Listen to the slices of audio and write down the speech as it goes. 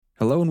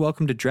Hello and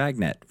welcome to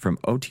Dragnet from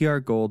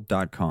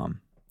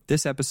OTRGold.com.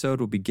 This episode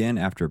will begin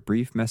after a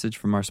brief message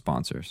from our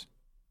sponsors.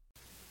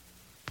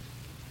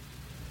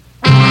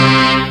 The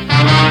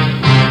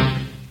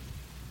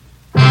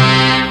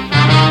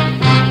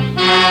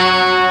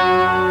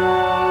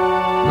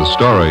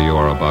story you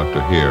are about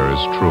to hear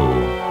is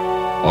true.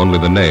 Only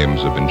the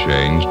names have been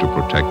changed to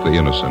protect the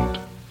innocent.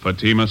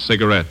 Fatima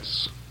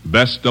Cigarettes,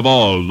 best of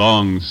all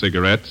long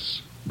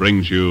cigarettes,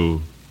 brings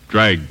you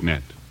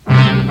Dragnet.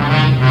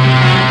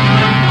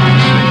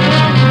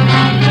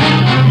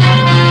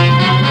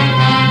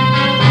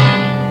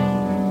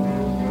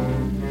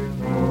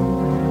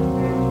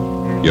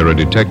 You're a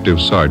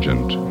detective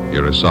sergeant.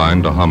 You're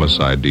assigned to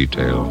homicide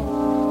detail.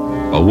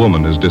 A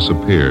woman has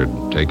disappeared,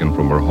 taken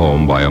from her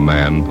home by a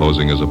man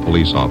posing as a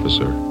police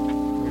officer.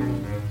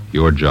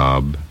 Your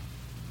job,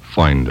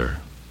 find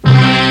her.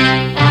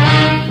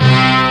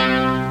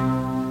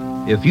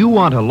 If you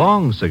want a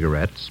long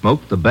cigarette,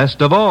 smoke the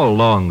best of all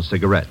long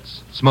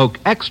cigarettes.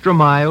 Smoke extra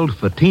mild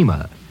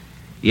Fatima.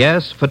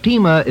 Yes,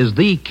 Fatima is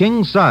the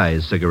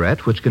king-size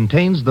cigarette which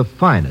contains the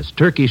finest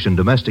Turkish and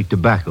domestic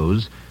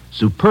tobaccos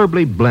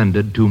superbly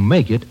blended to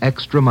make it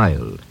extra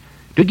mild,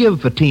 to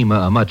give Fatima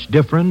a much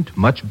different,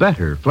 much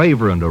better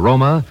flavor and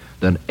aroma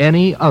than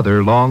any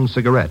other long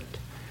cigarette.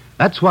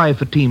 That's why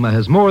Fatima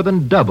has more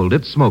than doubled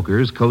its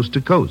smokers coast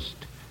to coast.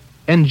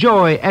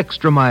 Enjoy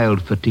extra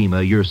mild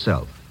Fatima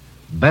yourself.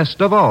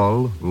 Best of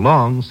all,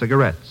 long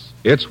cigarettes.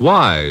 It's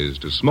wise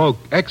to smoke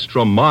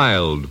extra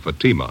mild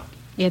Fatima.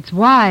 It's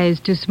wise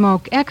to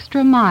smoke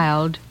extra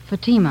mild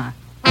Fatima.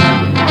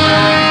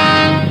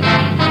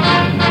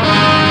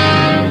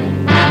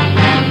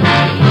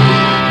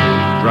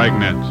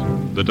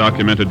 Dragnet, the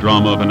documented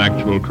drama of an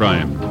actual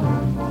crime.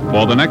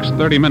 For the next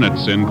 30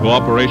 minutes, in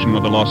cooperation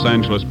with the Los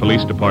Angeles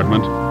Police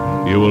Department,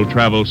 you will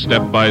travel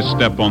step by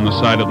step on the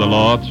side of the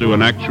law through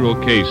an actual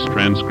case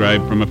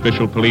transcribed from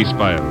official police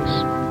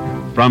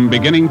files. From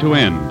beginning to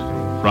end,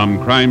 from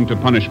crime to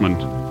punishment,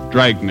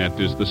 Dragnet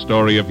is the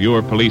story of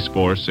your police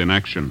force in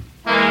action.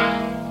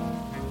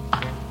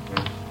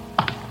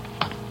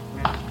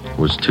 It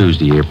was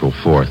Tuesday, April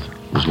 4th.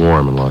 It was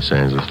warm in Los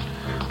Angeles.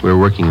 We were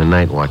working the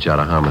night watch out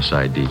of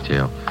homicide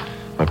detail.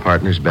 My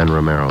partner's Ben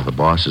Romero. The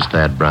boss is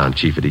Thad Brown,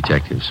 chief of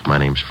detectives. My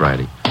name's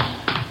Friday.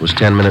 It was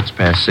 10 minutes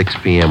past 6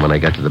 p.m. when I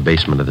got to the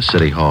basement of the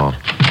city hall.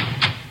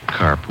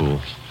 Carpool.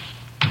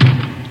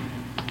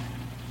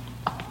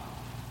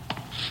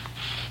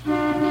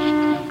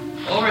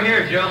 Over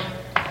here, Joe.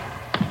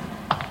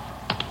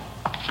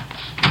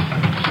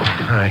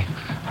 Hi.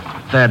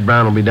 Thad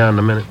Brown will be down in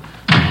a minute.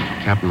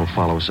 Captain will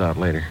follow us out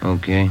later.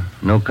 Okay.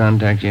 No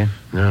contact yet?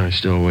 No, I'm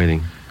still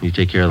waiting. You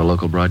take care of the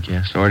local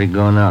broadcast? It's already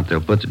gone out. They'll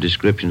put the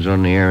descriptions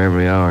on the air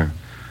every hour.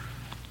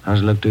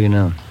 How's it look to you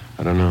now?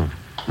 I don't know.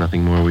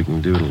 Nothing more we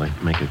can do to,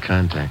 make a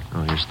contact.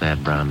 Oh, here's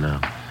Thad Brown now.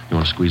 You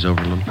want to squeeze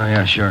over a little? Oh,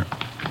 yeah, sure.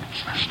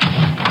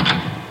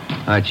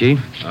 Hi,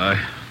 Chief. Aye.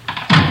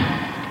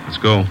 Let's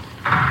go.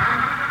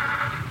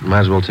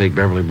 Might as well take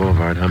Beverly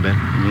Boulevard, huh, Ben?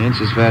 Yeah, it's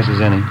as fast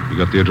as any. You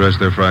got the address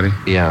there, Friday?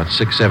 Yeah, it's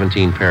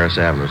 617 Paris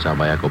Avenue. It's out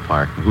by Echo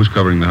Park. Who's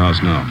covering the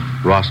house now?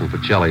 Ross and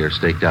Pacelli are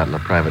staked out in a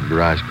private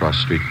garage across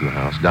the street from the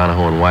house.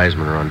 Donahoe and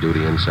Wiseman are on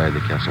duty inside the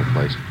Kessel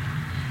place.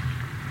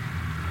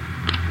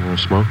 You want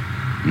to smoke?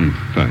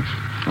 Thanks.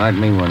 Light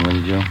me one, will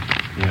you, Joe?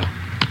 Yeah.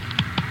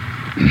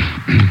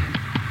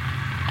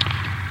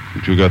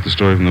 But you got the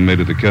story from the maid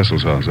at the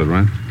Kessel's house, is that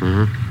right?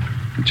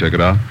 Mm-hmm. You check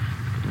it out?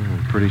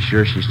 I'm pretty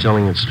sure she's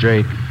telling it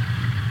straight.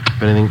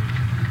 If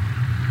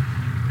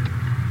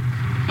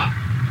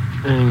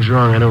anything's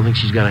wrong, I don't think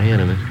she's got a hand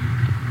in it.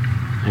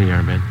 Here you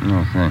are, Ben.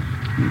 Oh, thanks.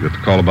 You got the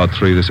call about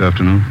 3 this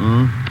afternoon?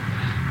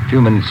 A few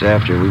minutes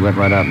after, we went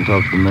right out and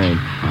talked to the maid.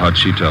 How'd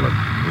she tell it?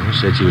 She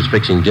said she was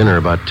fixing dinner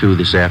about 2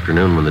 this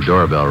afternoon when the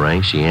doorbell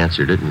rang. She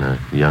answered it, and a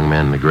young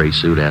man in a gray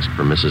suit asked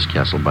for Mrs.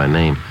 Kessel by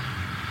name.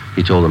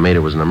 He told the maid it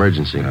was an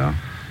emergency. Yeah.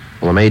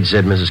 Well, the maid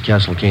said Mrs.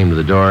 Kessel came to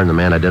the door, and the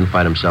man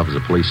identified himself as a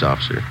police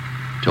officer.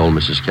 Told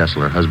Mrs.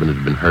 Kessel her husband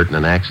had been hurt in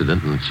an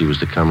accident, and she was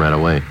to come right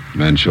away.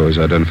 Man show his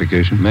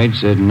identification? Maid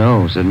said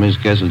no. Said Miss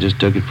Kessel just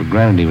took it for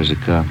granted he was a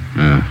cop.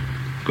 Yeah.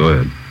 Go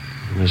ahead.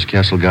 Miss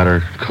Kessel got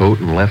her coat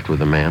and left with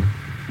the man.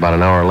 About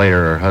an hour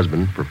later, her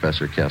husband,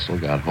 Professor Kessel,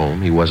 got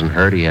home. He wasn't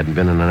hurt. He hadn't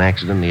been in an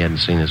accident, and he hadn't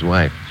seen his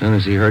wife. As soon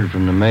as he heard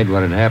from the maid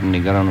what had happened,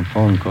 he got on the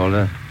phone and called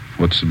up.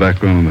 What's the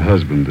background on the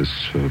husband, this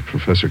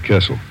Professor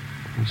Kessel?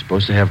 He's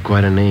supposed to have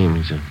quite a name.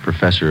 He's a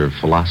professor of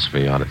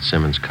philosophy out at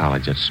Simmons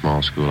College, that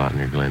small school out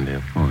near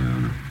Glendale. Oh,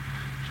 yeah.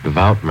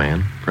 Devout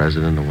man,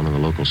 president of one of the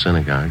local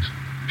synagogues.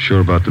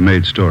 Sure about the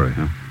maid's story,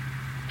 huh?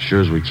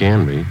 Sure as we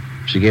can be.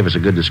 She gave us a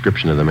good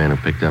description of the man who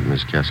picked up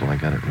Miss Kessel. I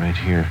got it right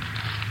here.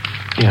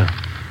 Yeah.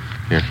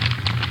 Here.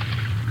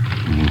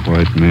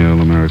 White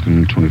male,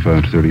 American,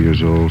 25 to 30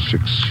 years old,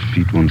 6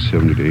 feet,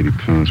 170 to 80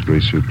 pounds, gray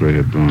suit,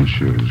 gray-head, brown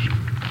shoes.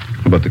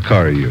 How about the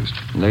car he used?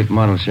 Late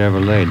model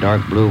Chevrolet,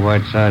 dark blue,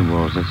 white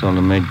sidewalls. That's all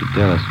the maid could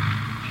tell us.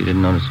 She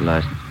didn't notice the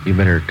license. You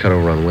better cut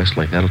over on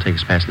Westlake. That'll take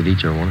us past the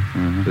detour, won't it?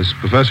 Mm-hmm. This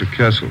Professor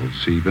Kessel,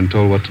 has he been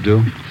told what to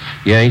do?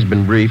 Yeah, he's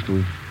been briefed.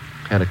 We've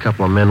had a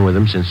couple of men with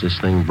him since this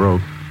thing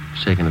broke.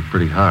 He's taking it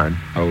pretty hard.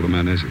 How old a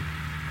man is he?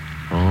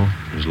 Oh,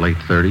 his late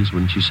 30s,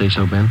 wouldn't you say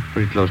so, Ben?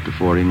 Pretty close to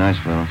 40. Nice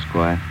fellow. It's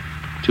quiet.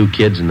 2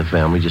 kids in the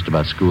family, just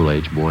about school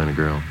age, boy and a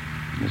girl.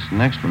 This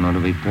next one ought to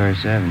be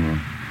Paris Avenue.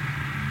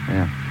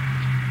 Yeah.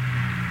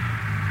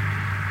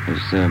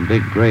 There's a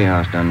big gray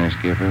house down there,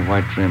 Skipper.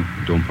 White trim.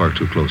 Don't park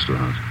too close to the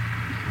house.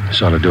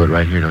 This ought to do it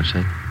right here, don't you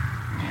think?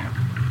 Yeah.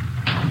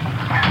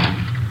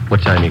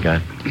 What time you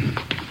got?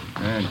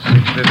 It's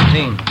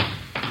 6:15.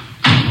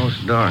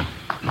 Almost dark.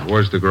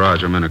 Where's the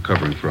garage our men are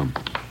covering from?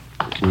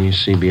 Can you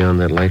see beyond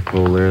that light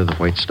pole there, the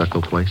white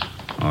stucco place?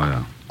 Oh,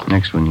 yeah.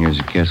 Next one here's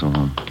a Kessel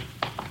home.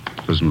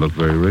 Doesn't look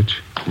very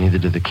rich. Neither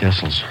do the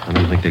Kessels. I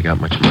don't think they got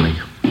much money.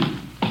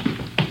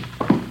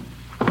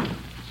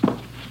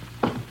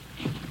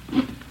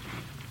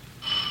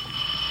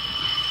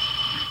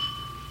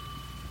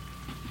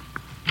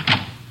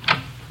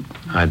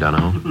 Hi,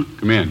 Donahoe.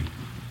 Come in.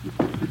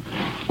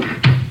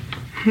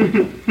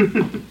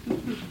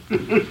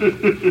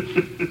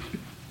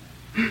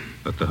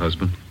 That the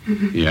husband?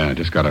 Yeah, I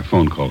just got a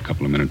phone call a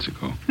couple of minutes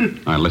ago.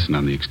 I listened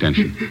on the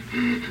extension.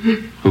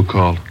 Who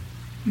called?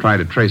 Tried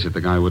to trace it.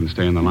 The guy wouldn't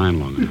stay in the line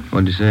long enough.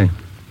 What'd you say?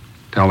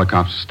 Tell the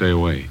cops to stay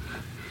away.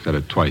 Said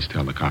it twice,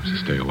 tell the cops to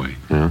stay away.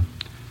 Yeah?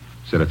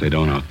 Said if they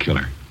don't, I'll kill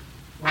her.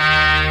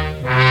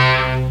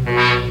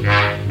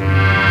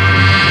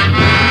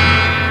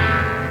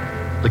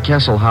 The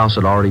Kessel house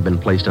had already been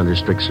placed under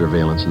strict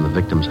surveillance, and the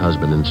victim's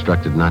husband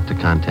instructed not to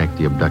contact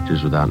the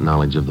abductors without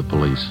knowledge of the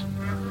police.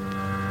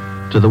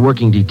 To the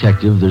working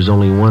detective, there's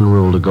only one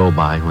rule to go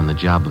by when the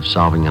job of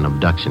solving an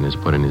abduction is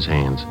put in his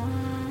hands.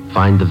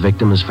 Find the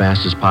victim as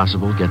fast as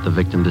possible, get the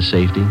victim to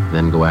safety,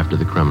 then go after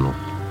the criminal.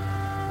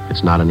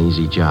 It's not an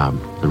easy job.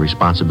 The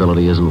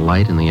responsibility isn't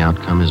light, and the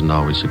outcome isn't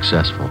always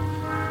successful.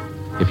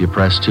 If you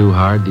press too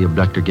hard, the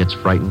abductor gets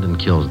frightened and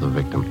kills the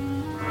victim.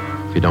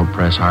 If you don't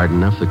press hard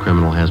enough, the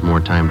criminal has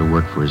more time to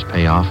work for his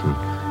payoff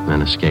and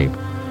then escape.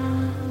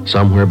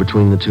 Somewhere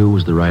between the two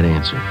was the right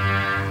answer.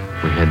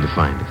 We had to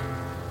find it.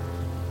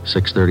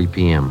 6:30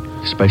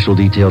 p.m. Special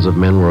details of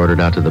men were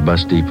ordered out to the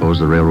bus depots,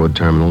 the railroad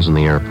terminals, and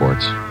the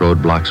airports.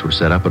 Roadblocks were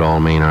set up at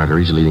all main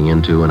arteries leading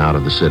into and out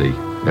of the city.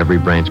 Every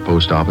branch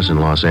post office in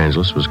Los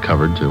Angeles was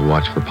covered to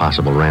watch for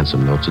possible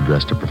ransom notes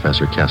addressed to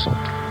Professor Kessel.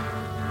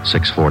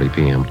 6:40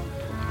 p.m.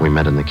 We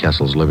met in the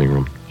Kessel's living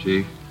room.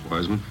 Chief,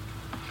 Wiseman?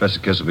 Professor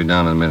Kessel will be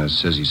down in a minute.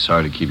 Says he's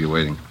sorry to keep you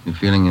waiting. You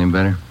feeling any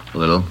better? A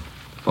little.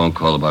 Phone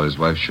call about his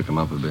wife shook him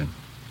up a bit.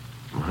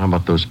 Well, how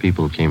about those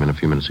people who came in a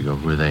few minutes ago?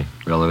 Who are they?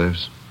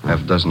 Relatives.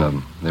 Half a dozen of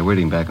them. They're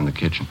waiting back in the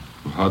kitchen.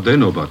 Well, how'd they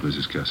know about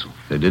Mrs. Kessel?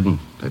 They didn't.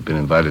 They'd been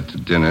invited to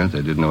dinner.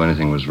 They didn't know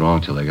anything was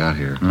wrong till they got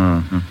here.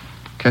 Mm-hmm.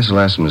 Kessel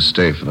asked them to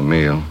stay for the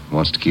meal.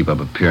 Wants to keep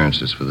up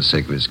appearances for the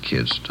sake of his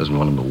kids. Doesn't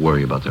want them to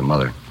worry about their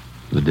mother.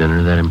 The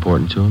dinner that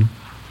important to him?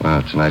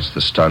 Well, tonight's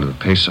the start of the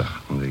Pesach,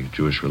 the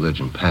Jewish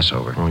religion,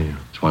 Passover. Oh, yeah.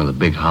 It's one of the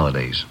big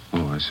holidays.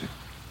 Oh, I see.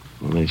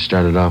 Well, they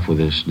started off with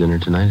this dinner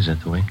tonight. Is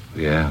that the way?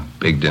 Yeah,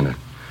 big dinner.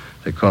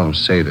 They call them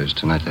Seders.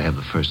 Tonight they have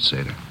the first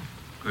Seder.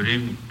 Good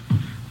evening.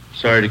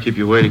 Sorry to keep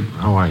you waiting.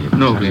 How are you?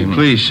 No,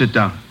 please sit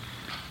down.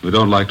 We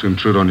don't like to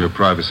intrude on your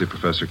privacy,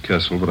 Professor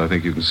Kessel, but I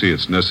think you can see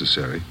it's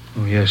necessary.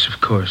 Oh, yes, of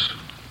course.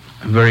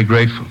 I'm very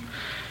grateful.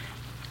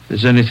 If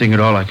there's anything at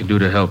all I can do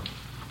to help.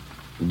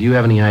 Do you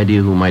have any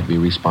idea who might be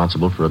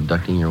responsible for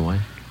abducting your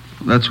wife?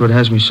 That's what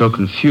has me so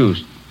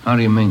confused. How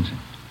do you mean, sir?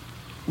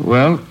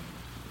 Well,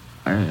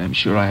 I'm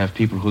sure I have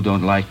people who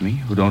don't like me,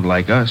 who don't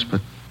like us,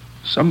 but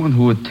someone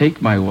who would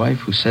take my wife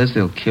who says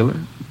they'll kill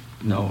her?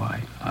 No,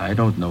 I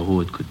don't know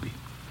who it could be.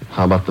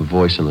 How about the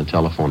voice on the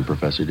telephone,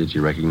 Professor? Did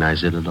you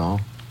recognize it at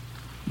all?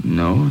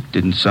 No, it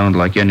didn't sound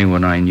like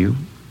anyone I knew.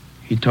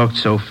 He talked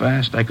so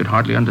fast, I could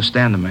hardly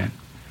understand the man.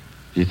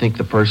 Do you think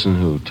the person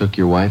who took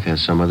your wife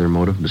has some other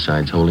motive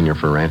besides holding her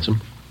for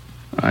ransom?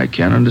 I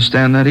can't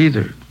understand that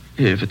either.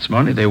 If it's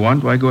money they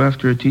want, why go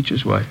after a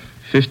teacher's wife?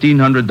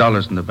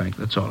 $1,500 in the bank,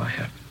 that's all I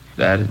have.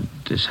 That and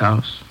this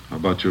house. How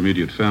about your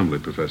immediate family,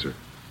 Professor?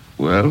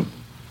 Well,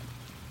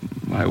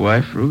 my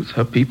wife, Ruth,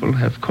 her people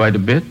have quite a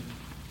bit.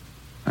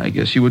 I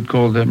guess you would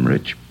call them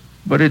rich.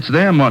 But it's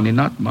their money,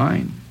 not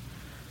mine.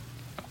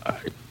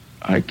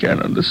 I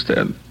can't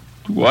understand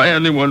why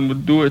anyone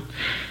would do it.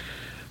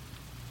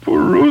 Poor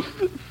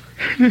Ruth,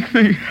 if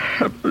anything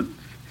happened.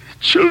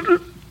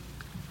 Children.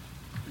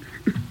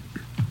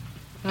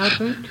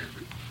 Albert?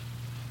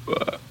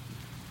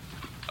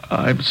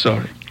 I'm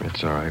sorry.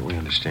 That's all right. We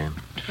understand.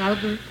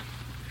 Albert?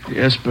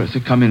 Yes, Bertha,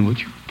 come in, would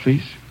you,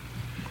 please?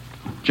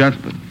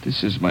 Gentlemen,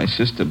 this is my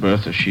sister,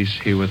 Bertha. She's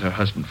here with her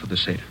husband for the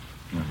Seder.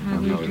 How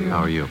do you do? How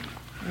are you?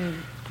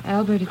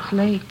 Albert, it's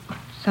late.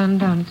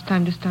 Sundown. It's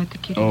time to start the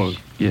kiddush. Oh,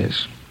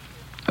 yes.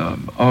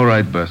 All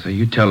right, Bertha.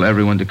 You tell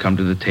everyone to come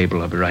to the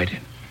table. I'll be right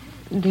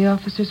in. The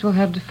officers will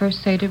have the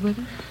first Seder with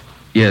us?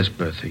 Yes,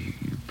 Bertha. You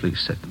please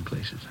set them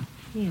places.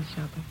 Yes,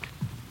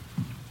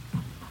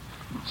 Albert.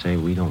 Say,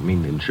 we don't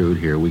mean to intrude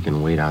here. We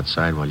can wait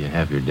outside while you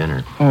have your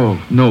dinner.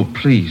 Oh, no,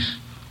 please.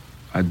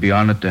 I'd be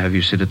honored to have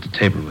you sit at the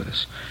table with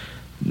us.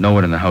 No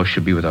one in the house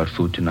should be without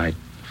food tonight.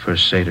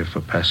 First Seder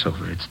for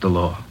Passover. It's the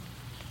law.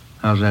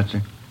 How's that,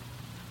 sir?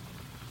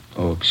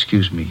 Oh,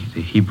 excuse me,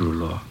 the Hebrew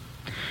law.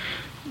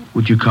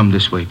 Would you come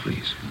this way,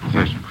 please?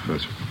 Thank you,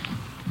 Professor.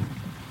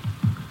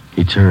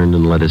 He turned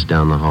and led us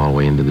down the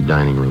hallway into the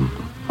dining room.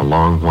 A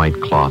long white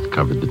cloth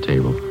covered the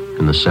table.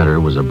 In the center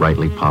was a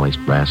brightly polished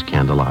brass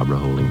candelabra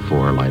holding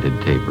 4 lighted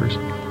tapers.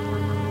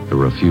 There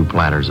were a few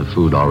platters of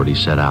food already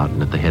set out,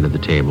 and at the head of the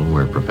table,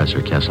 where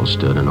Professor Kessel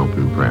stood, an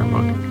open prayer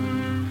book.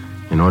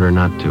 In order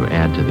not to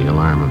add to the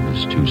alarm of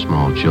his 2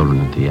 small children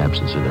at the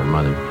absence of their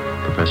mother,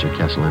 Professor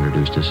Kessel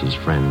introduced us as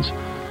friends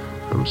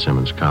from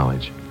Simmons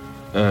College.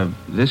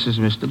 This is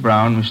Mr.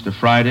 Brown, Mr.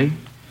 Friday,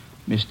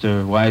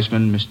 Mr.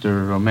 Wiseman,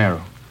 Mr.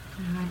 Romero.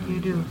 How do you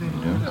do, very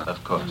well? Yeah,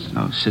 of course.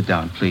 Now, sit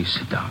down, please,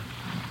 sit down.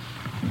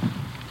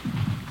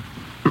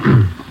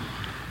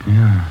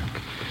 Yeah,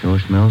 sure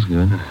smells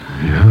good.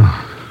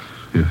 Yeah.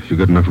 You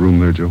got enough room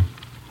there, Joe?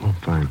 Oh,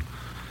 fine.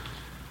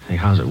 Hey,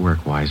 how's it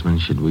work, Wiseman?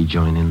 Should we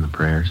join in the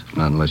prayers?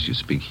 Not unless you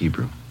speak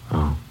Hebrew.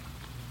 Oh.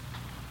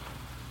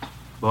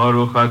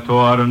 Baruch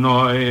atah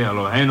Adonai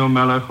Eloheinu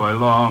melech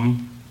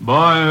haolam,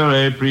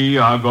 bo'erei pri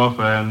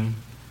hagofen.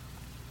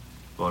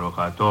 Baruch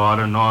atah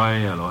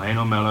Adonai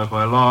Eloheinu melech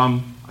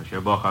haolam,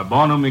 asher bocha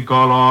banu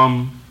mikol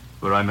am,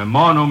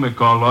 v'raimemanu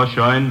mikol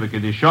loshain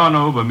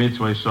v'kedishanu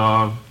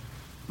b'mitzvosav.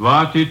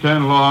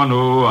 V'atiten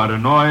lanu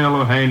Adonai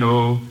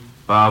Eloheinu,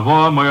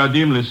 ba'avo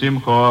moyadim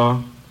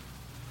l'simcha.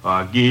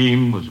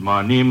 Agim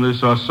uzmanim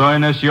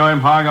l'sasoin es yoim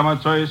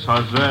hagamatzois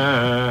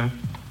hazeh.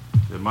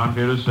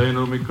 Sergeant,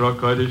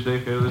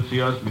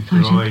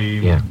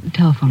 Yeah.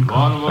 Telephone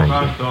call.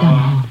 Thank you.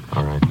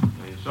 All right.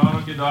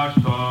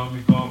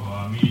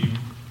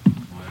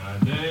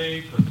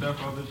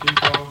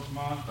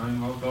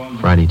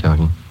 Friday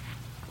talking.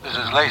 This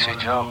is Lacey,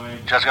 Joe.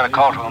 Just got a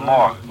call from the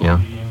morgue. Yeah?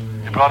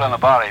 They brought in the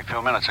body a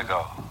few minutes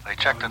ago. They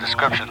checked the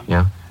description.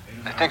 Yeah?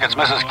 They think it's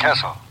Mrs.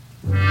 Kessel.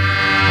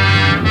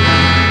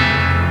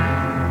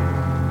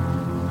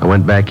 I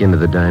went back into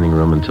the dining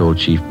room and told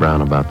Chief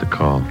Brown about the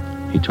call.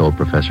 He told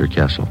Professor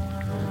Kessel.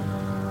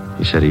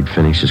 He said he'd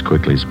finish as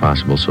quickly as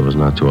possible so as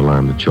not to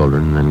alarm the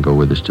children and then go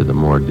with us to the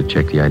morgue to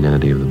check the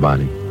identity of the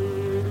body.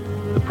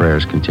 The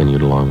prayers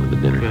continued along with the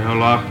dinner.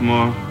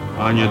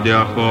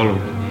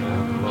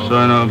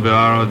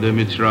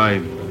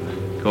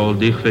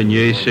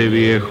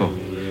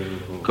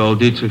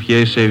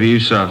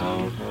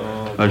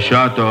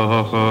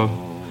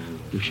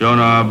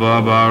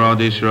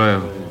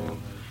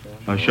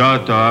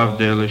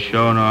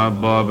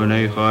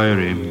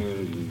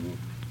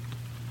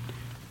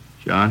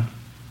 John?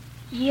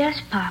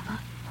 Yes, Papa.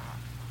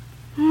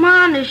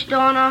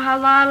 Manishdono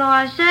halalo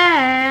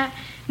hazeh,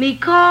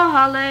 mikol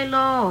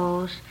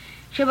halelos,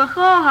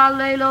 shebachol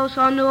halelos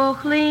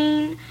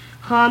anuchlin,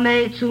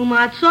 chametzu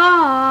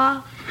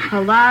matzah,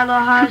 halalo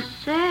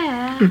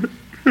hazeh,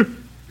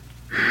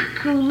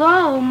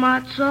 kulo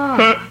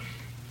matzah.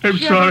 I'm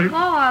sorry.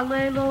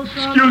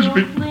 Excuse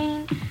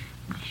me.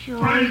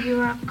 Excuse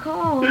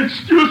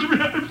me,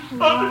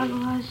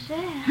 I'm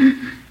sorry.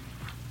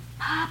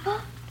 Papa?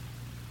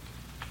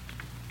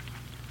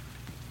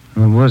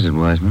 What was it,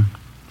 Wiseman?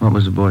 What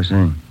was the boy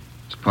saying?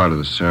 It's part of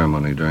the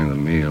ceremony during the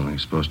meal.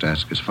 He's supposed to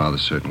ask his father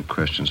certain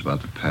questions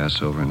about the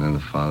Passover, and then the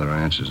father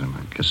answers him.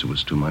 I guess it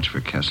was too much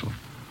for Kessel.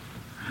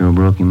 Sure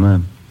broke him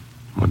up.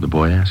 What'd the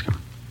boy ask him?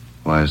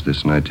 Why is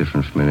this night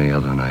different from any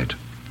other night?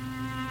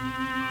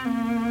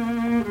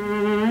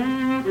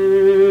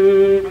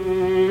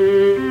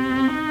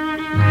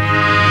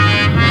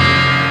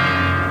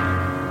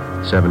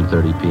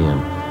 "7:30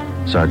 p.m.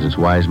 Sergeants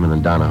Wiseman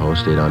and Donahoe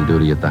stayed on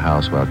duty at the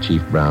house while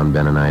Chief Brown,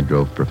 Ben, and I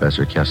drove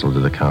Professor Kessel to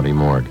the county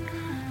morgue.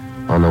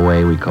 On the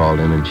way, we called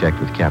in and checked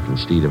with Captain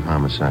Steed of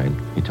Homicide.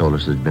 He told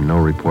us there'd been no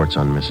reports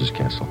on Mrs.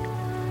 Kessel.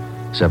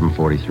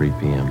 7:43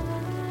 p.m.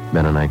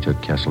 Ben and I took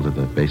Kessel to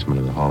the basement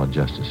of the Hall of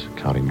Justice,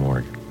 county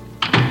morgue.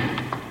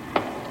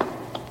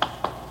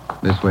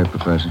 This way,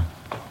 Professor.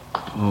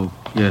 Oh,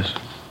 yes.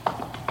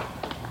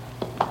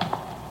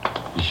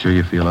 You sure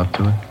you feel up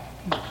to it?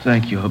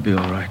 Thank you. I'll be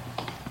all right.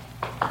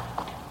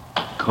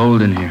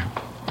 Cold in here.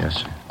 Yes,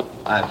 sir.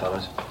 Hi,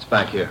 fellas. It's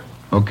back here.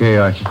 Okay,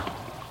 Archie.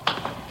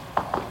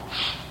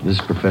 This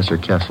is Professor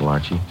Kessel,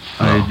 Archie.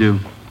 How do you do?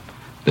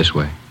 This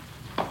way.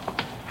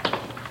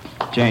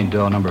 Jane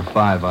Doe, number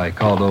 5. I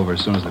called over as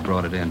soon as they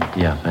brought it in.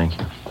 Yeah, thank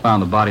you.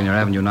 Found the body near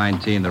Avenue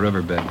 19, the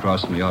riverbed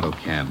across from the auto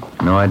camp.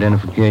 No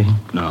identification?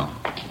 No.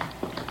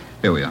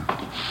 Here we are.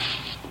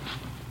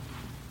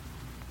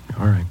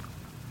 All right.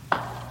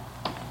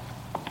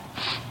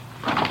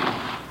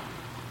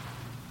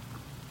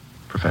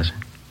 Professor.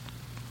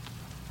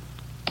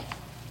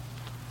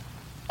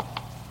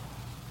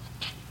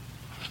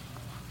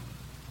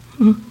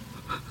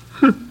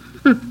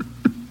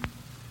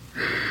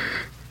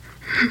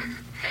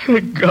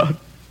 Thank God.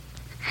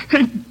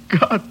 Thank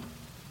God.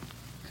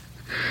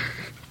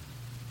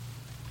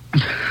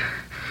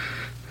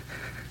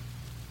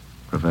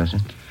 Professor?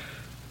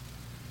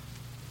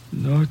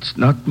 No, it's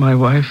not my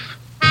wife.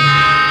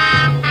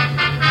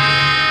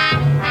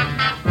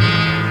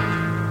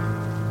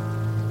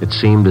 It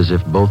seemed as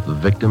if both the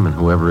victim and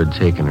whoever had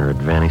taken her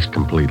had vanished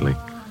completely.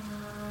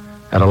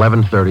 At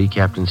 11:30,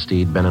 Captain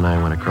Steed, Ben, and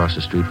I went across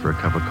the street for a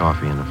cup of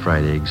coffee and a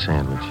fried egg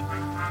sandwich.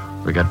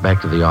 We got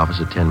back to the office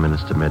at 10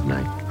 minutes to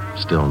midnight.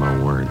 Still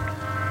no word.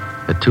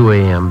 At 2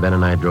 a.m., Ben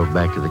and I drove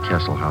back to the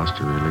Kessel house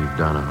to relieve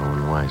Donahoe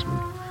and Wiseman.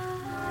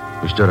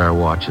 We stood our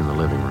watch in the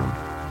living room.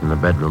 In the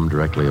bedroom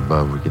directly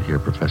above, we could hear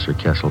Professor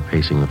Kessel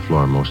pacing the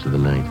floor most of the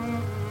night.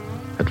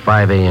 At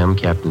 5 a.m.,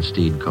 Captain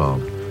Steed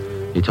called.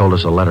 He told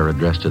us a letter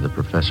addressed to the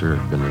professor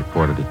had been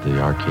reported at the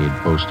Arcade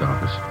post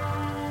office.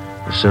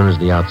 As soon as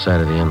the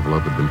outside of the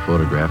envelope had been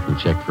photographed and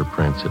checked for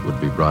prints, it would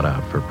be brought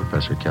out for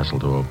Professor Kessel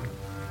to open.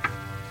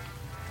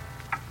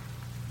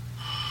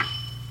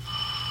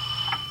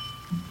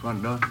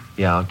 Front door?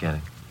 Yeah, I'll get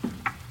it.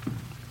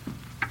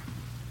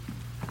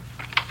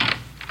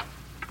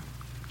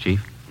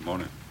 Chief? Good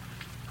morning.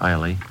 Hi,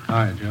 Lee.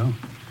 Hi, Joe.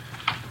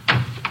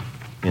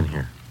 In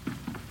here.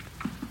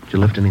 Did you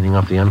lift anything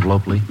off the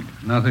envelope, Lee?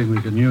 Nothing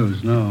we can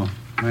use, no.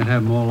 Might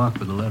have more luck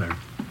with the letter.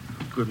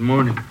 Good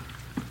morning.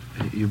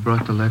 You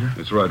brought the letter?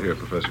 It's right here,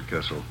 Professor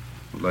Kessel.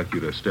 I'd like you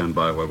to stand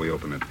by while we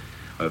open it.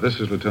 This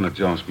is Lieutenant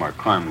Jones from our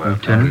crime lab.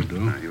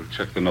 Lieutenant? You'll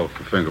check the note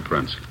for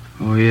fingerprints.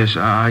 Oh, yes.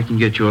 I can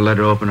get you a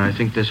letter open. I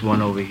think there's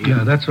one over here.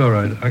 Yeah, that's all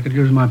right. I could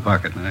use my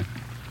pocket knife.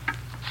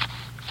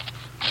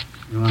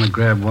 You want to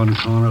grab one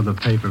corner of the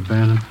paper,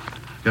 Bannon?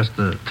 Just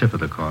the tip of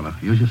the corner.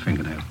 Use your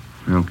fingernail.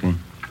 Okay.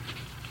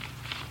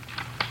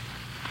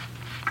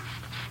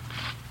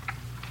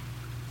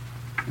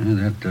 Yeah,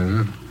 that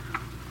does it.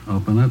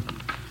 Open it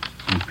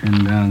and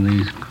pin down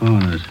these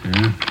corners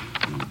here.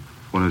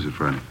 What is it,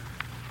 Franny?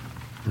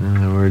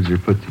 The words are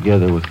put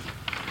together with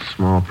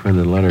small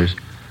printed letters.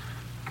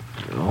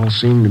 They all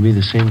seem to be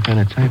the same kind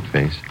of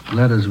typeface.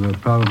 Letters were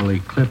probably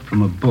clipped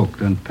from a book,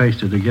 then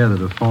pasted together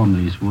to form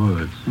these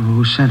words. Well,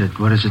 who sent it?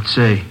 What does it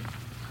say?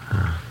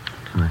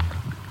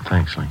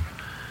 Thanks, Lee.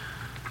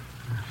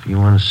 If you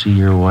want to see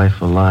your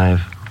wife alive,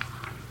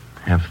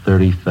 have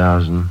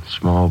 30,000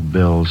 small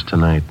bills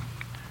tonight.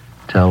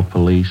 Tell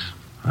police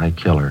I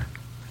kill her.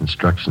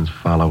 Instructions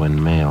follow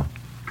in mail.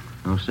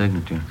 No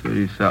signature.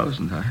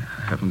 30,000. I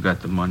haven't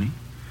got the money.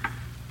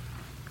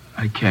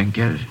 I can't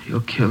get it. He'll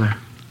kill her.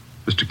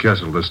 Mr.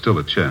 Kessel, there's still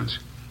a chance.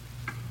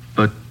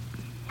 But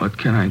what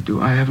can I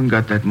do? I haven't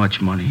got that much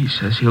money. He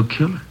says he'll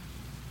kill her.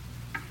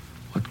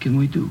 What can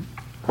we do?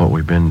 What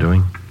we've been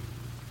doing?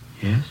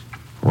 Yes?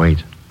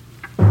 Wait.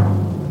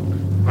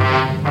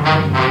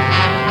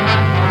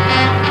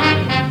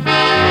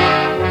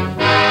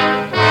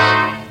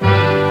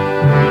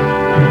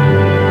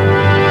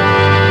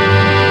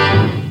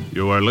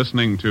 You are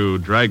listening to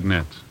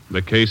Dragnet,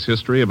 the case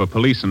history of a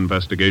police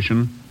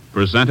investigation,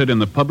 presented in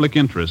the public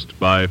interest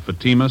by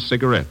Fatima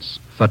Cigarettes.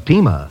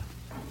 Fatima,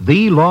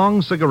 the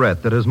long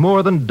cigarette that has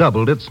more than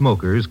doubled its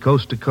smokers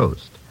coast to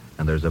coast.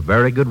 And there's a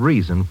very good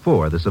reason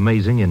for this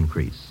amazing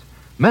increase.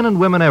 Men and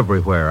women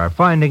everywhere are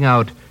finding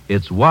out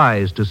it's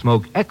wise to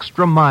smoke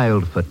extra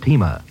mild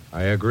Fatima.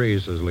 I agree,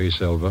 says Lee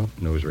Silva,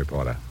 news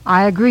reporter.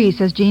 I agree,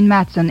 says Jean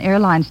Matson,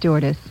 airline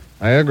stewardess.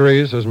 I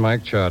agree, says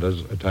Mike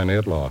Charters, attorney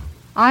at law.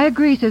 I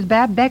agree, says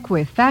Bab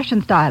Beckwith,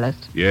 fashion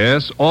stylist.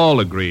 Yes, all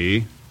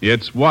agree.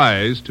 It's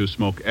wise to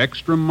smoke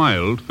extra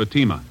mild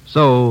Fatima.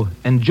 So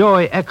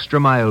enjoy extra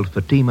mild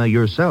Fatima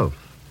yourself.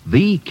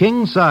 The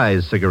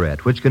king-size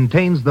cigarette, which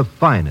contains the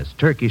finest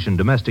Turkish and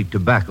domestic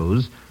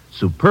tobaccos,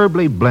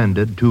 superbly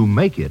blended to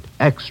make it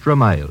extra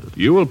mild.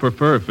 You will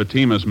prefer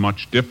Fatima's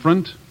much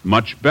different,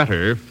 much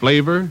better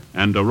flavor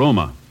and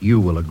aroma. You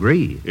will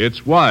agree.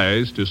 It's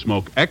wise to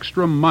smoke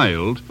extra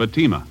mild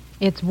Fatima.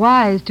 It's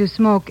wise to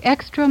smoke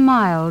extra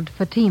mild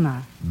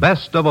Fatima.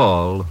 Best of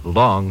all,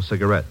 long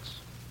cigarettes.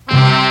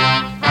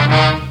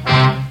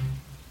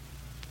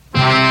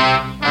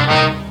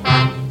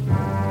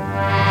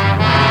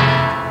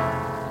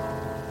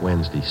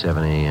 Wednesday,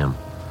 7 a.m.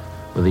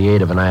 With the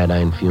aid of an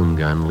iodine fume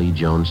gun, Lee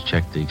Jones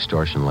checked the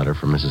extortion letter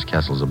from Mrs.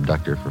 Kessel's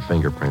abductor for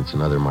fingerprints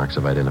and other marks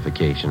of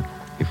identification.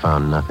 He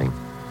found nothing.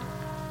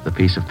 The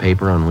piece of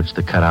paper on which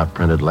the cutout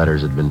printed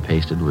letters had been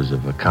pasted was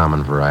of a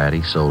common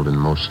variety sold in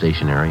most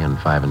stationery and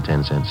 5 and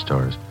 10 cent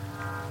stores.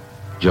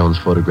 Jones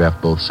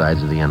photographed both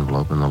sides of the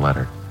envelope and the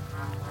letter.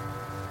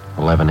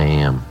 11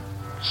 a.m.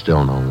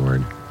 Still no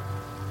word.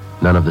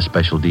 None of the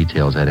special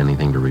details had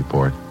anything to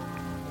report.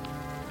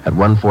 At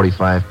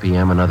 1:45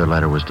 p.m., another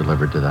letter was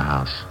delivered to the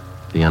house.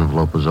 The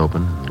envelope was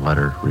open, the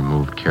letter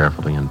removed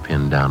carefully and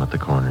pinned down at the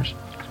corners.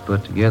 It's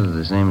put together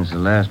the same as the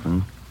last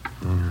one.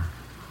 Yeah.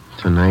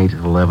 Tonight,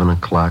 11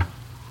 o'clock.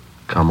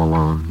 Come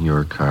alone,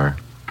 your car.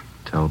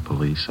 Tell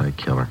police I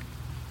kill her.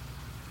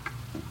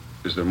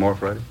 Is there more,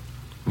 Friday?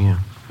 Yeah.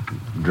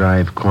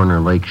 Drive corner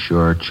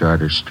Lakeshore,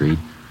 Charter Street.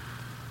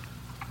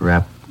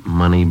 Wrap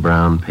money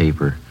brown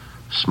paper.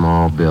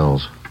 Small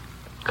bills.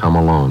 Come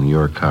alone,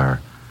 your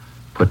car.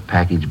 Put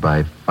package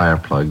by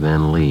fireplug,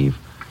 then leave.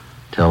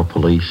 Tell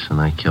police and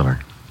I kill her.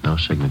 No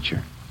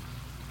signature.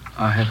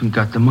 I haven't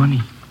got the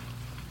money.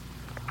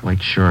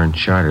 Lakeshore and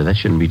Charter. That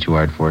shouldn't be too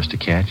hard for us to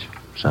catch.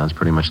 Sounds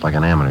pretty much like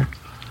an amateur.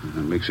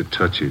 That makes it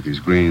touchy. If he's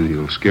green,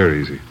 he'll scare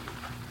easy.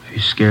 If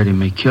he's scared, he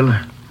may kill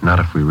her. Not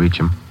if we reach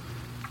him.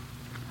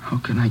 How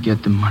can I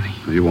get the money?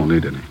 You won't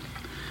need any.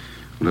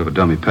 We'll have a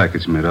dummy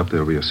package made up.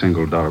 There'll be a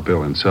single dollar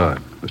bill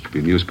inside. There's to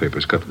be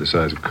newspapers cut to the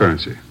size of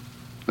currency.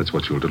 That's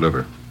what you'll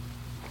deliver.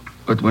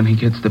 But when he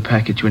gets the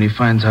package, when he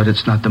finds out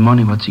it's not the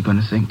money, what's he going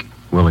to think?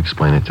 We'll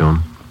explain it to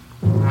him.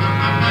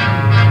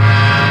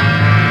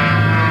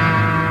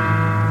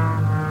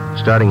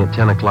 Starting at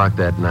 10 o'clock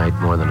that night,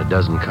 more than a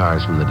dozen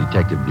cars from the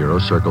Detective Bureau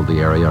circled the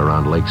area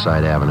around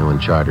Lakeside Avenue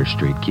and Charter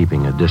Street,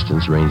 keeping a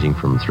distance ranging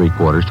from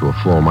 3/4 to a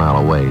full mile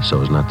away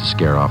so as not to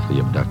scare off the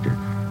abductor.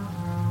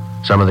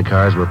 Some of the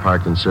cars were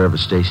parked in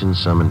service stations,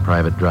 some in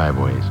private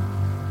driveways.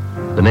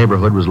 The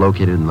neighborhood was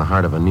located in the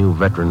heart of a new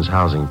veterans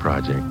housing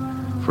project.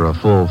 For a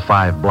full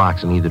 5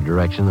 blocks in either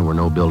direction, there were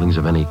no buildings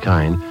of any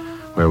kind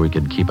where we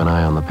could keep an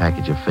eye on the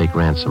package of fake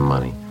ransom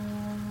money.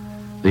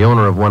 The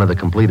owner of one of the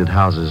completed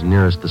houses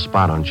nearest the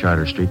spot on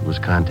Charter Street was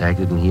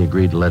contacted, and he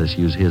agreed to let us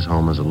use his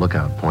home as a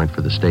lookout point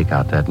for the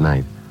stakeout that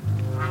night.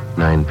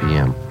 9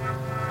 p.m.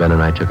 Ben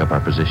and I took up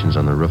our positions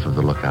on the roof of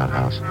the lookout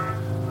house.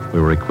 We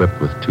were equipped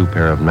with 2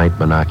 pair of night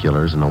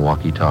binoculars and a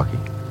walkie-talkie.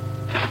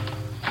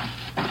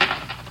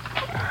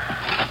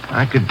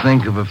 I could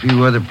think of a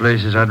few other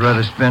places I'd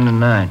rather spend the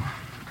night.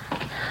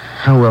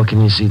 How well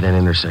can you see that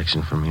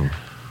intersection from here?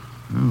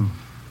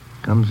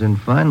 Comes in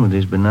fine with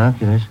these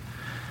binoculars.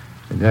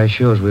 The guy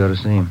shows we ought to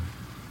see him.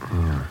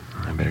 Yeah,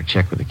 I better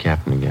check with the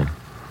captain again.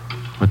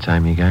 What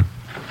time you got?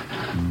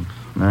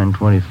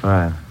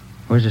 9:25.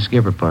 Where's the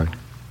skipper parked?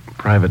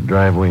 Private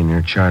driveway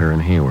near Charter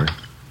and Hayworth.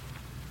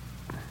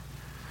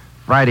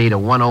 Friday to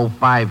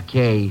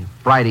 105K.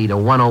 Friday to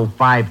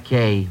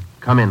 105K.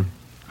 Come in.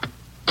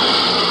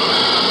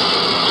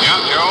 Yeah,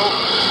 Joe.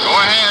 Go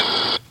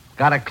ahead.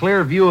 Got a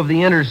clear view of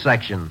the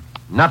intersection.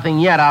 Nothing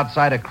yet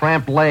outside of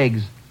cramped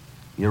legs.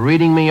 You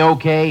reading me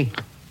okay?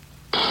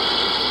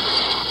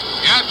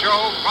 Yeah,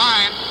 Joe.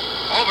 Fine.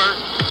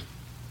 Over.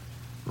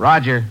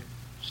 Roger.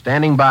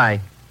 Standing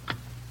by.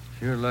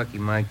 Sure lucky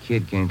my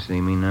kid can't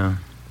see me now.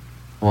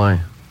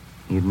 Why?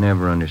 He'd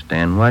never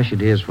understand. Why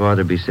should his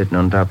father be sitting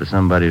on top of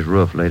somebody's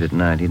roof late at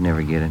night? He'd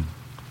never get it.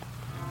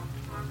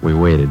 We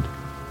waited.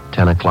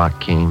 10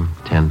 o'clock came,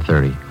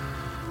 10:30.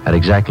 At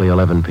exactly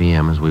 11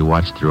 p.m., as we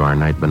watched through our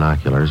night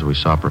binoculars, we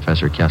saw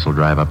Professor Kessel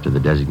drive up to the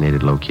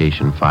designated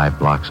location 5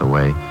 blocks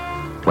away,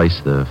 place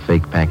the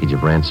fake package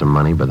of ransom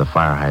money by the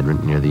fire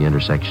hydrant near the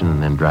intersection,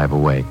 and then drive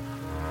away.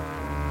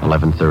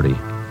 11:30,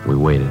 we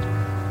waited.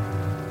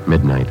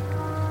 Midnight.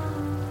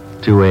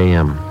 2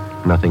 a.m.,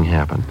 nothing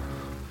happened.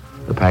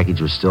 The package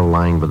was still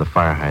lying by the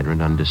fire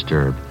hydrant,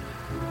 undisturbed.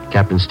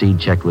 Captain Steed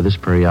checked with us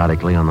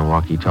periodically on the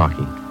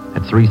walkie-talkie.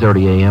 At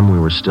 3:30 a.m., we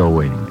were still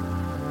waiting.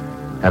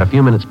 At a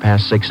few minutes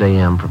past 6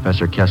 a.m.,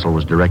 Professor Kessel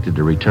was directed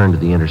to return to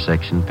the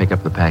intersection, pick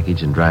up the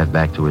package, and drive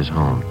back to his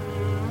home.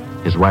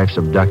 His wife's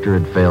abductor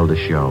had failed to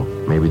show.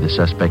 Maybe the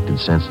suspect had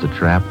sensed a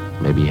trap.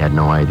 Maybe he had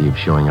no idea of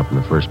showing up in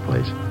the first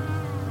place.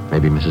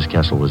 Maybe Mrs.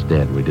 Kessel was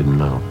dead. We didn't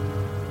know.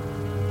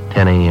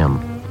 10 a.m.,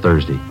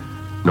 Thursday.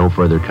 No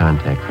further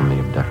contact from the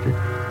abductor.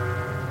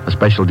 A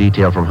special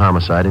detail from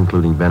Homicide,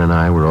 including Ben and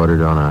I, were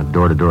ordered on a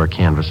door-to-door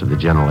canvass of the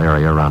general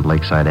area around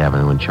Lakeside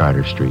Avenue and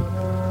Charter Street.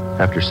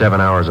 After 7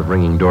 hours of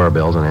ringing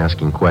doorbells and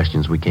asking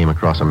questions, we came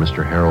across a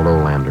Mr. Harold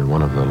Olander,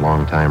 one of the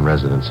longtime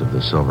residents of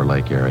the Silver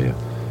Lake area.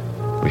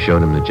 We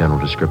showed him the general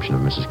description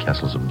of Mrs.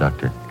 Kessel's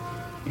abductor.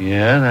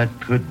 Yeah,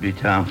 that could be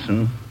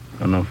Thompson.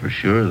 Don't know for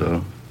sure,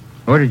 though.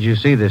 Where did you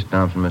see this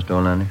Thompson, Mr.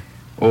 Olander?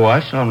 Oh, I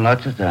saw him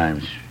lots of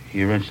times.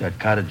 He rents that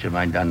cottage of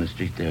mine down the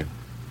street there.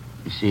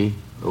 You see,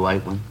 the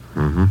white one?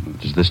 Mm-hmm.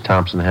 Does this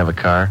Thompson have a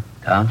car?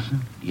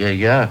 Thompson?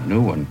 Yeah,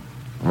 new one.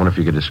 I wonder if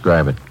you could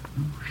describe it.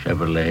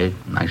 Chevrolet,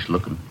 nice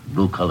looking.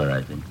 Blue color,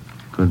 I think.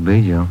 Could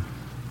be, Joe.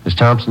 Is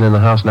Thompson in the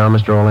house now,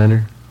 Mr.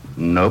 Olander?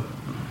 Nope.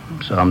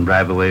 Saw him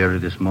drive away early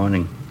this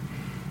morning.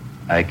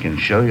 I can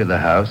show you the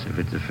house if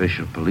it's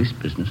official police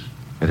business.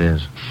 It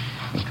is.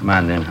 Well, come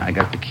on, then. I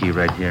got the key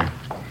right here.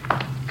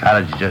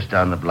 Cottage is just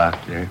down the block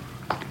there.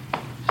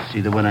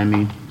 See the one I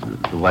mean?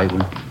 The white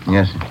one?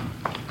 Yes, sir.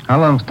 How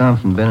long's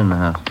Thompson been in the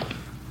house?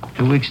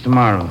 2 weeks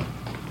tomorrow.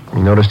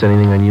 You noticed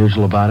anything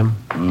unusual about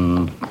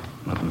him?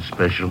 Nothing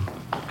special.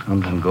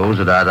 Comes and goes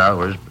at odd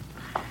hours,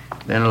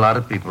 but then a lot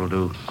of people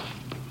do.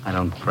 I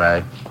don't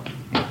pry.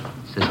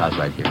 It's this house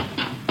right here.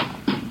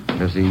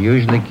 Does he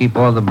usually keep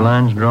all the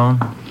blinds drawn?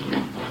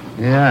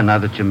 Yeah, now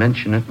that you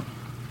mention it.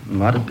 A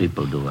lot of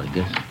people do, I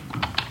guess.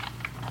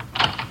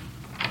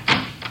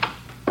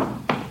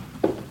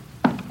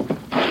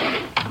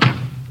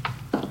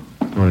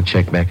 You want to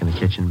check back in the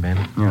kitchen, Ben?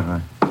 Yeah,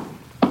 right.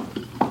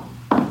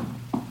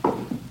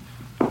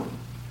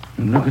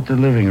 And look at the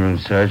living room,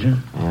 Sergeant.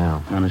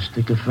 Yeah. On a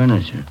stick of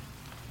furniture.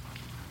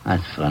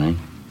 That's funny.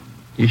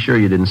 You sure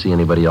you didn't see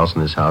anybody else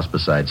in this house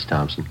besides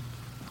Thompson?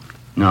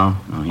 No,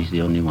 he's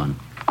the only one.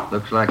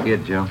 Looks like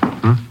it, Joe.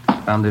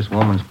 Found this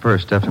woman's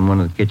purse stuffed in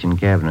one of the kitchen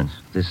cabinets.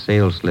 This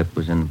sales slip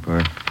was in the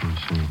purse.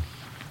 Let's see.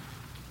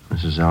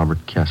 This is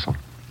Albert Kessel.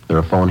 Is there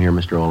a phone here,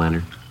 Mr.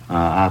 Olander?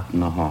 Out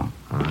in the hall.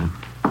 All right.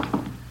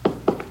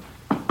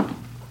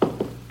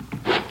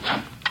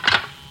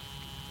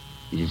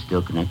 Is it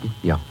still connected?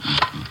 Yeah.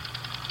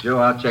 Joe,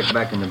 I'll check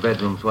back in the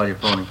bedrooms while you're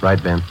phoning.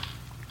 Right, Ben.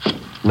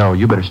 No,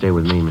 you better stay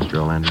with me, Mr.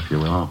 Olander, if you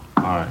will. Oh,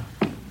 all right.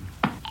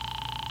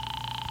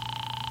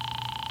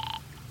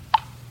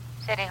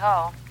 City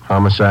Hall.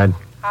 Homicide.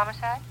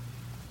 Homicide?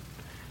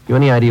 You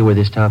any idea where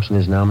this Thompson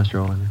is now, Mr.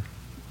 Olander?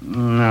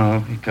 No,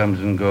 he comes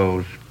and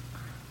goes.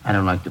 I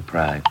don't like to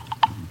pry.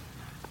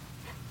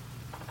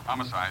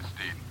 Homicide,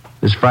 Steve.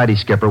 This Friday,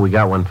 Skipper, we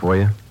got one for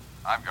you.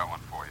 I've got one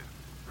for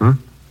you.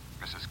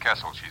 Mrs.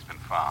 Kessel, she's been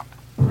found.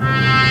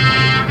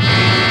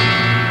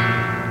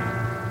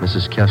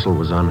 Mrs. Kessel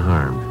was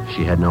unharmed.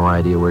 She had no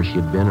idea where she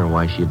had been or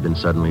why she had been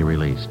suddenly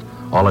released.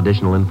 All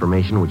additional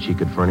information which she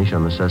could furnish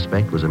on the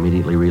suspect was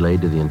immediately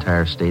relayed to the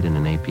entire state in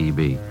an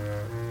APB.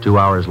 2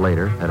 hours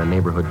later, at a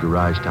neighborhood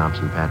garage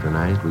Thompson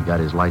patronized, we got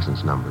his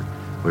license number.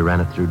 We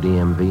ran it through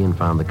DMV and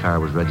found the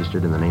car was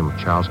registered in the name of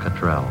Charles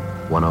Cottrell,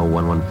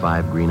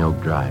 10115 Green Oak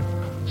Drive,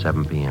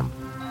 7 p.m.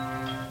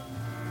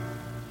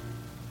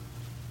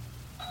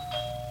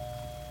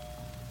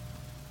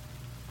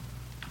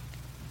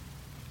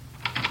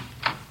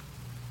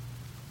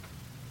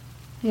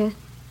 Yes?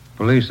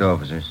 Police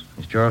officers.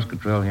 Is Charles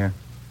Cottrell here?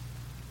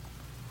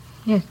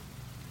 Yes.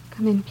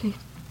 Come in, please.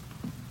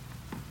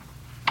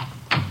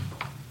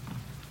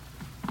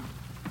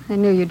 I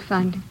knew you'd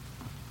find him.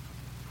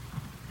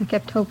 I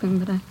kept hoping,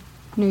 but I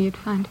knew you'd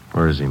find him.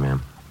 Where is he,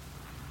 ma'am?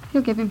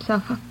 He'll give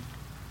himself up.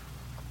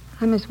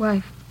 I'm his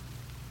wife.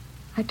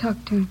 I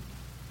talked to him.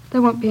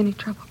 There won't be any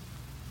trouble.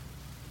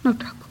 No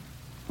trouble.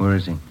 Where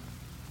is he?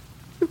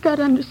 You've got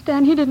to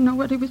understand, he didn't know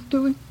what he was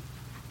doing.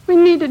 We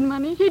needed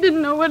money. He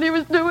didn't know what he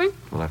was doing.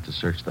 We'll have to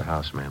search the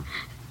house, ma'am.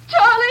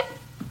 Charlie!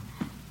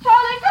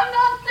 Charlie, come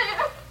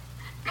downstairs!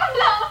 Come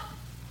down!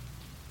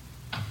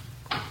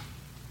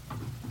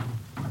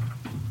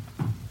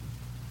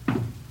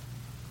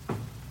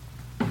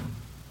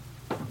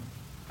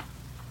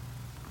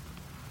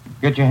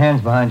 Get your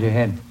hands behind your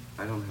head.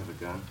 I don't have a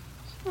gun.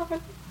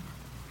 Charlie.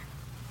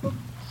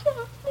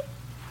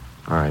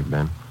 All right,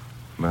 Ben.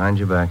 Behind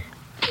your back.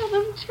 Tell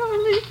them,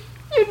 Charlie.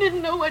 You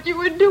didn't know what you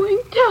were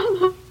doing. Tell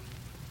them.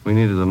 We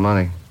needed the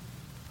money.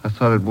 I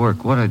thought it'd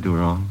work. What'd I do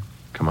wrong?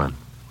 Come on.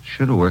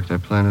 Should have worked. I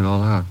planned it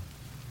all out.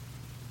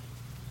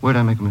 Where'd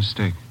I make a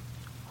mistake?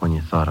 When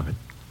you thought of it.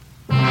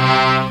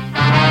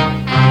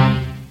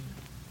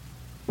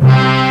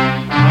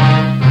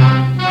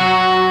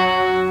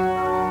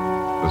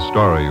 The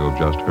story you've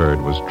just heard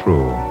was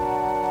true.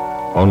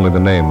 Only the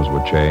names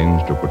were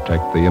changed to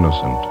protect the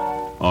innocent.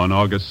 On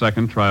August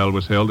 2nd, trial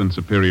was held in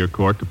Superior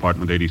Court,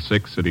 Department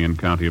 86, City and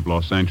County of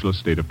Los Angeles,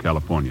 State of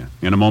California.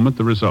 In a moment,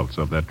 the results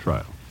of that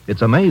trial.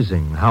 It's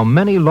amazing how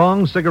many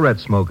long cigarette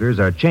smokers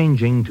are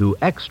changing to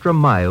extra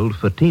mild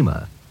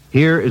Fatima.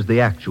 Here is the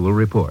actual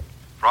report.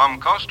 From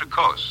coast to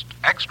coast,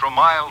 Extra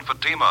Mild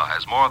Fatima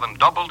has more than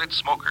doubled its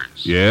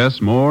smokers.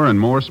 Yes, more and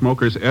more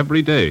smokers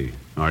every day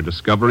are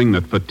discovering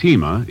that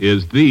Fatima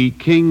is the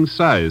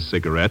king-size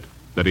cigarette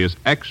that is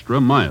extra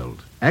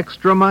mild.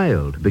 Extra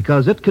mild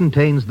because it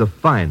contains the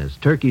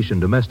finest Turkish and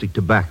domestic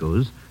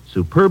tobaccos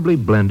superbly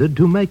blended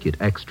to make it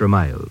extra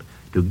mild,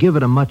 to give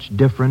it a much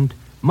different,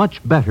 much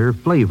better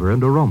flavor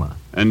and aroma.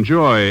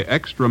 Enjoy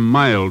extra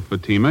mild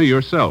Fatima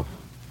yourself.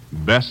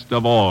 Best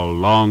of all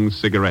long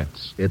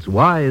cigarettes. It's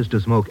wise to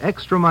smoke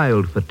extra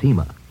mild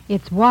Fatima.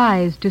 It's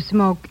wise to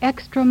smoke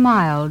extra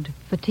mild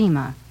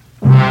Fatima.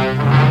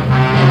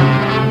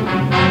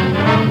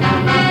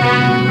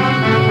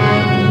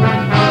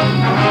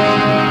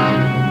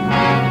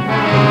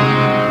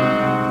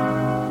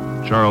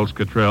 Charles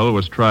Cottrell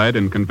was tried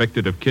and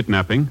convicted of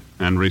kidnapping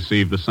and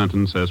received the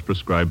sentence as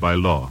prescribed by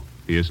law.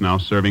 He is now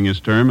serving his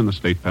term in the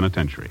state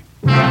penitentiary.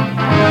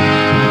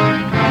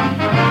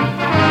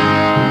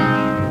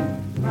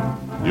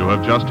 You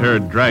have just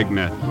heard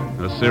Dragnet,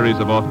 a series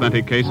of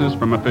authentic cases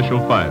from official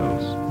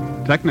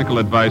files. Technical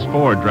advice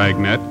for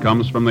Dragnet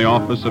comes from the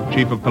Office of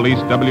Chief of Police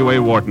W.A.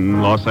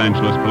 Wharton, Los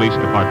Angeles Police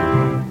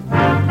Department.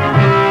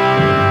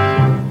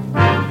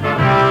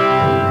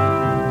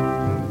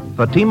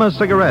 Fatima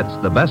Cigarettes,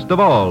 the best of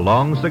all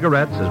long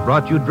cigarettes, has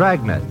brought you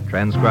Dragnet,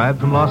 transcribed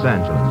from Los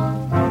Angeles.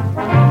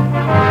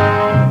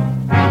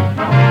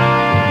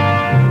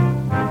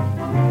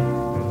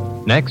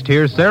 Next,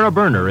 here's Sarah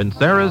Berner in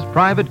Sarah's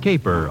Private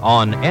Caper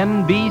on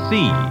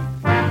NBC.